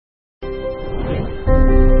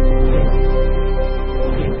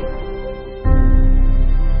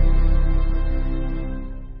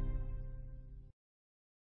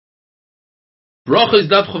Bracha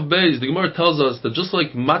is Daf Chav Beis. The Gemara tells us that just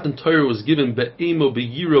like Matan Torah was given be'emo,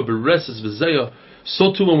 be'yira, be'reses, v'zeya,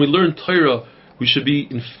 so too when we learn Torah, we should be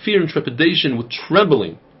in fear and trepidation with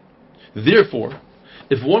trembling. Therefore,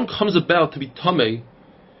 if one comes about to be Tameh,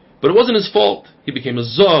 but it wasn't his fault, he became a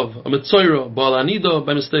Zav, a Metzora, Baal Anida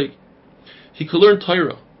by mistake, he could learn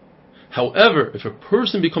Torah. However, if a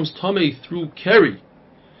person becomes Tameh through Keri,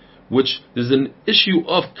 which there's an issue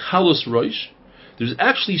of Kalos Roish, there's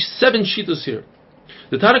actually 7 Shitas here.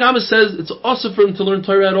 The Tanakh Amma says it's also for him to learn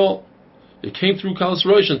Torah at all. It came through Kalos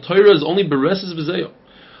Roish, and Torah is only Bereses V'zeyo.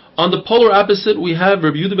 On the polar opposite, we have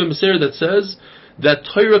Rabbi Yehuda ben Beseir that says that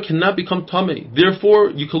Torah cannot become Tameh. Therefore,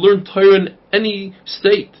 you can learn Torah in any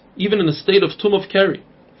state, even in the state of Tum of Keri.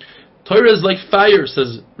 Torah is like fire,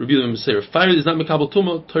 says Rabbi Yehuda ben Beseir. Fire is not Mekabel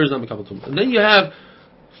Tumah, Torah is not Mekabel Tumah. And then you have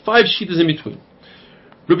 5 Shitas in between.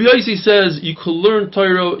 Rabbi Yossi says you can learn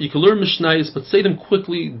Torah, you can learn Mishnayos, but say them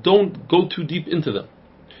quickly, don't go too deep into them.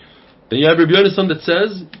 Then you have Rabbi Yonasan that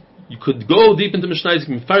says you could go deep into Mishnayos,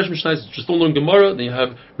 you can farish Mishnayos, just don't learn Gemara. Then you have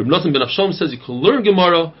Rabbi Nathan ben Avsham says you can learn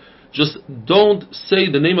Gemara, just don't say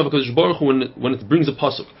the name of HaKadosh Baruch Hu when it brings a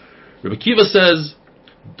pasuk. Rabbi Kiva says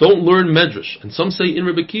don't learn Medrash, and some say in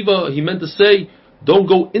Rabbi Kiva he meant to say don't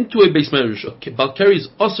go into a base Medrash. Balkari is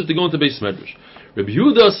also to go into base Medrash. Rabbi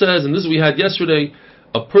Yehuda says, and this we had yesterday,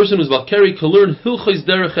 a person who's Valkari can learn Hilchos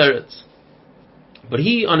Derech Eretz. But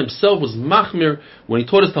he on himself was Machmir. When he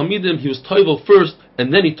taught his Talmidim, he was Toivel first,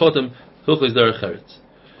 and then he taught them Hilchos Derech Eretz.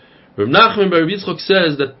 Rav Nachman by Rabbi Yitzchok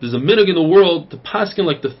says that there's a minhag in the world to paskin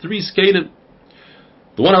like the 3 Skadim.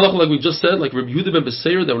 The one halacha, like we just said, like Rabbi Yehuda ben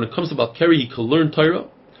Beseir, that when it comes to Valkari, he can learn Torah.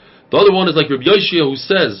 The other one is like Rabbi Yoshia, who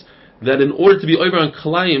says that in order to be over on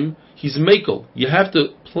Kalayim, he's Mekel. You have to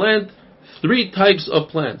plant 3 types of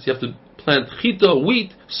plants. You have to plant chita,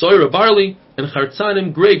 wheat, soira, barley, and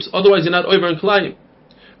chartzanim, grapes. Otherwise, you're not over in Kalayim.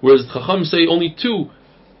 Whereas Chacham say only 2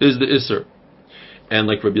 is the Isser. And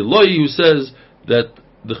like Rabbi Eloi, who says that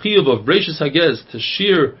the chiyuv of Breishis Hagez to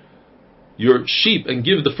shear your sheep and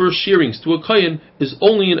give the first shearings to a kohen is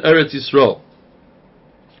only in Eretz Yisrael.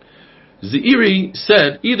 Zeiri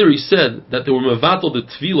said, either he said that they were mevatel the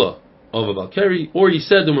tvila of a Valkari, or he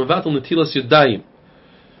said they were mevatel netilas yadayim.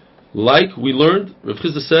 Like we learned, Rav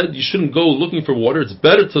Chisda said, you shouldn't go looking for water. It's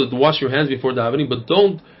better to wash your hands before davening, but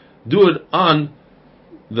don't do it on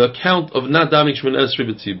the account of not davening Shemon Esrei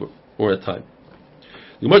b'tzibur, or at time.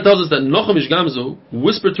 The Gemara tells us that Nocham Ish Gamzu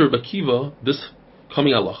whispered to Rabbi Akiva this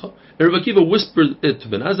coming halacha, and Rabbi Akiva whispered it to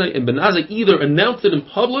Ben Azai, and Ben Azai either announced it in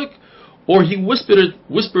public, or he whispered it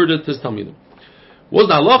to his Talmidim. Was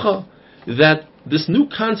the halacha that this new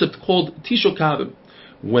concept called Tisho Kavim,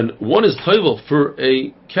 when one is toivel for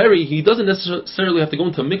a keri, he doesn't necessarily have to go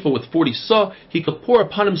into a mikvah with 40 saw. He could pour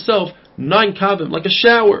upon himself 9 kavim, like a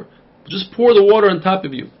shower. Just pour the water on top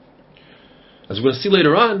of you. As we're going to see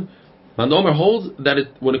later on, Mandomer holds that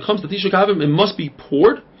when it comes to Tisha Kavim, it must be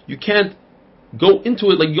poured. You can't go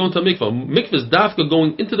into it like you go into a mikvah. Mikvah is dafka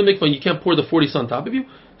going into the mikvah, and you can't pour the 40 saw on top of you.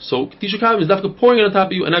 So Tisha Kavim is dafka pouring it on top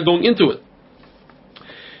of you and not going into it.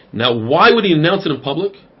 Now, why would he announce it in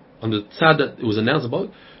public? On the tzad that it was announced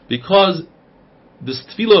about, because this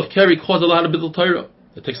tefillah of keri caused a lot of bidul Torah.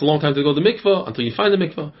 It takes a long time to go to the mikvah until you find the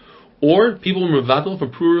mikvah. Or people were mevatel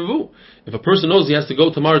from Pru Revu. If a person knows he has to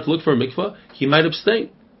go tomorrow to look for a mikvah, he might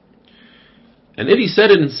abstain. And if he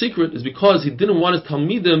said it in secret, is because he didn't want his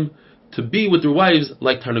talmidim to be with their wives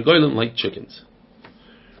like tarnagolim, like chickens.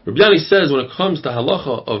 Rabbi Yani says when it comes to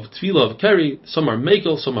halacha of tefillah of keri, some are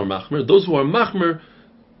mekel, some are machmer. Those who are machmer,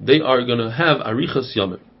 they are going to have arichas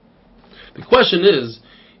yamim. The question is,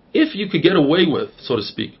 if you could get away with, so to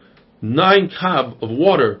speak, 9 kab of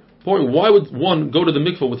water pouring, why would one go to the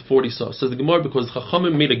mikvah with 40 saw? Says the Gemara, because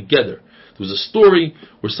Chachamim made a geder. There was a story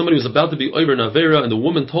where somebody was about to be over Navera, and the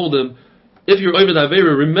woman told him, if you're over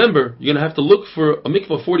Navera, remember, you're going to have to look for a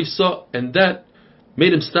mikvah of 40 saw, and that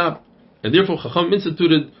made him stop. And therefore Chachamim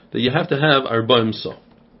instituted that you have to have arba'im saw.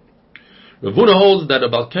 Rav Huna holds that a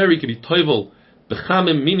Balkari can be toivel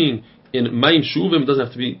b'chamim, meaning in Mayim Shuvim, it doesn't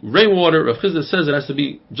have to be rainwater. Rav Chisda says it has to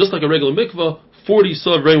be just like a regular mikvah, 40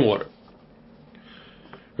 saw of rainwater.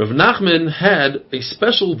 Rav Nachman had a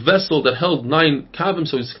special vessel that held 9 kavim,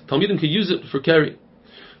 so his Talmidim could use it for keri.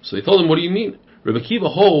 So they told him, what do you mean? Rabbi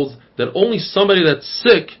Akiva holds that only somebody that's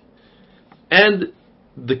sick and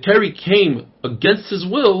the keri came against his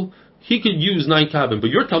will, he could use 9 kavim. But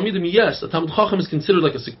your Talmidim, yes, a Talmid Chacham is considered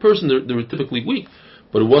like a sick person, they were typically weak.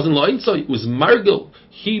 But it wasn't la'insa, it was margil.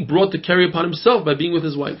 He brought the keri upon himself by being with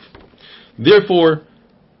his wife. Therefore,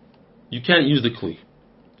 you can't use the kli.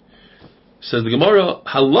 Says the Gemara,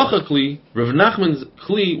 halachically, Rav Nachman's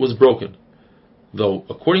kli was broken. Though,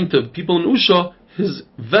 according to people in Usha, his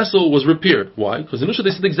vessel was repaired. Why? Because in Nusha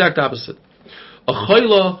they said the exact opposite. A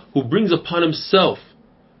chayla who brings upon himself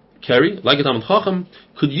carry, like a Talmid Chacham,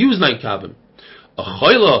 could use 9 kavim. A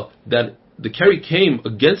chayla that the carry came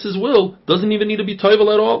against his will doesn't even need to be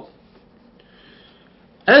toivel at all.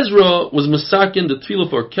 Ezra was masakin the tefillah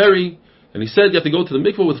for carry, and he said you have to go to the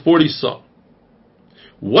mikveh with 40 saw.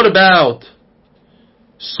 What about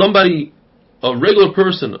somebody, a regular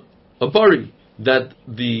person, a bari, that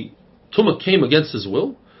the tumah came against his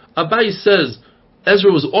will? Abai says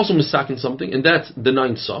Ezra was also masakin something, and that's the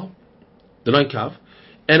 9 saw, the 9 kav.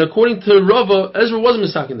 And according to Rava, Ezra wasn't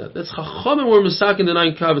masakin that. That's Chachamim were masakin the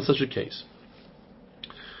 9 kav in such a case.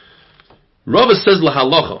 Rava says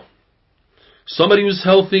lahalacha, somebody who's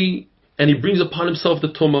healthy and he brings upon himself the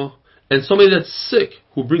tumah, and somebody that's sick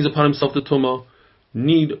who brings upon himself the tumah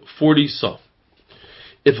need 40 saw.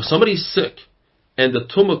 If somebody's sick and the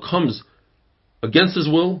tumah comes against his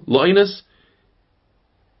will, la'inus,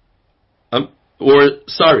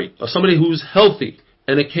 somebody who's healthy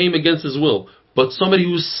and it came against his will, but somebody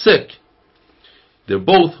who's sick, they're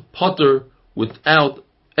both potter without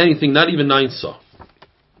anything, not even 9 saw.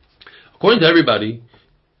 According to everybody,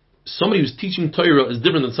 somebody who's teaching Torah is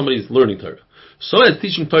different than somebody who's learning Torah. Somebody that's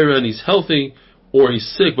teaching Torah and he's healthy, or he's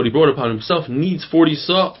sick, but he brought it upon himself, needs 40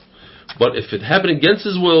 saw. But if it happened against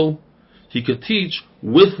his will, he could teach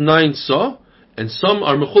with 9 saw, and some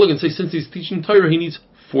are mechulik and say since he's teaching Torah, he needs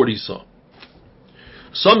 40 saw.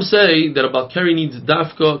 Some say that a Balkari needs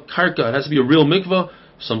dafka, karka, it has to be a real mikvah.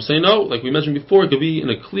 Some say no, like we mentioned before, it could be in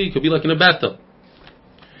a kli, it could be like in a bathtub.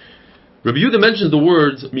 Rabbi Yehuda mentions the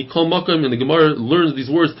words mikol makom, and the Gemara learns these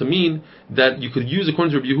words to mean that you could use,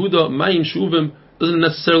 according to Rabbi Yehuda, mayim shuvim doesn't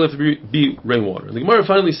necessarily have to be rainwater. And the Gemara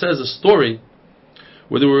finally says a story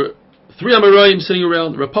where there were 3 Amoraim sitting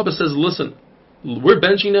around. Rav Papa says, listen, we're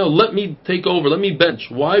benching now, let me take over, let me bench.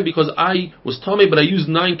 Why? Because I was tamei, but I used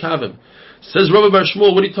 9 kavim. Says Rabbi Bar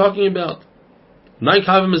Shmuel, what are you talking about? 9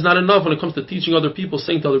 kavim is not enough when it comes to teaching other people,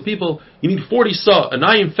 saying to other people, you need 40 saw. And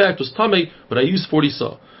I, in fact, was tamei, but I used 40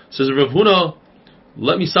 saw. Says Rav Huna,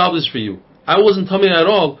 let me solve this for you. I wasn't tamei at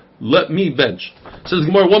all, let me bench. Says the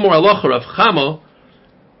Gemara, one more halacha, Rav Chama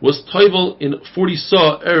was toivel in 40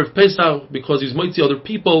 saw Erev Pesach because he's mighty other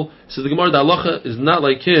people. Says the Gemara, the halacha is not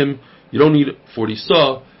like him. You don't need 40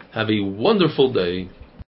 saw. Have a wonderful day.